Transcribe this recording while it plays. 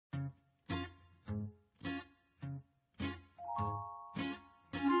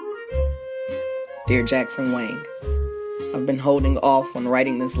Dear Jackson Wang, I've been holding off on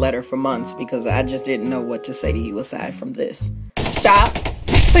writing this letter for months because I just didn't know what to say to you aside from this. Stop!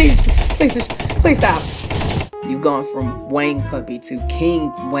 Please stop! You've gone from Wang Puppy to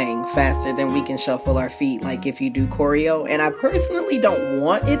King Wang faster than we can shuffle our feet like if you do choreo, and I personally don't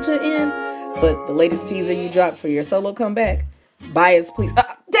want it to end, but the latest teaser you dropped for your solo comeback, bias please.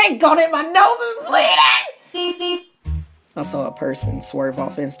 Dang it, my nose is bleeding! I saw a person swerve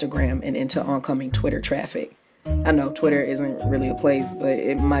off Instagram and into oncoming Twitter traffic. I know Twitter isn't really a place, but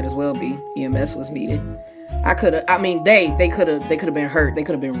it might as well be. EMS was needed. They could have been hurt. They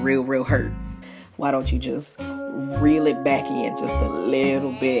could have been real hurt. Why don't you just reel it back in just a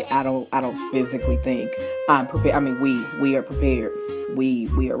little bit? I don't physically think I'm prepared. I mean, we are prepared. We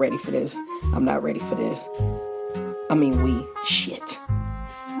are ready for this. I'm not ready for this. Shit.